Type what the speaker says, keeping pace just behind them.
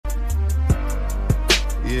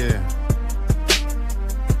Yeah.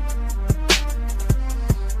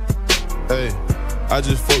 Hey, I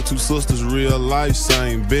just fucked two sisters, real life,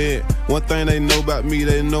 same bed. One thing they know about me,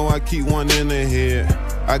 they know I keep one in their head.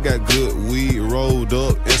 I got good weed rolled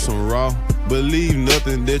up and some raw. Believe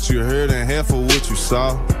nothing that you heard and half of what you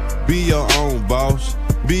saw. Be your own boss,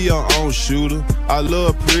 be your own shooter. I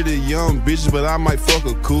love pretty young bitches, but I might fuck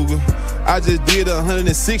a cougar. I just did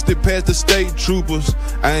 160 past the state troopers.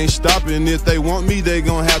 I ain't stopping. If they want me, they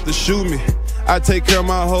gon' have to shoot me. I take care of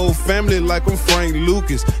my whole family like I'm Frank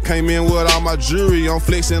Lucas. Came in with all my jewelry on,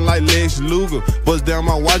 flexing like Lex Luger. Bust down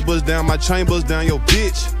my watch, bust down my chain, bust down your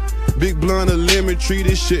bitch. Big blunt of lemon tree,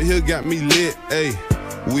 this shit here got me lit. Ayy,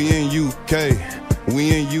 we in UK,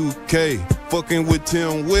 we in UK. Fucking with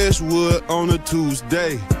Tim Westwood on a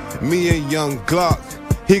Tuesday. Me and Young Glock,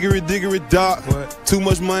 hickory dickory dock. Too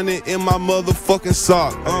much money in my motherfucking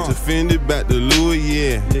sock. Offended back to Louis,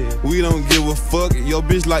 yeah. We don't give a fuck, your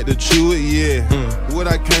bitch like to chew it, yeah. What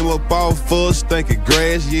I came up off for, stinking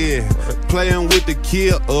grass, yeah. Playing with the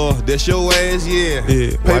kid, that's your ass, yeah.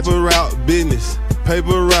 Paper route business,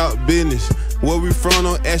 paper route business. Where we from,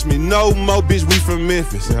 don't ask me no more, bitch, we from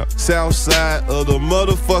Memphis. South side of the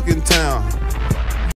motherfucking town.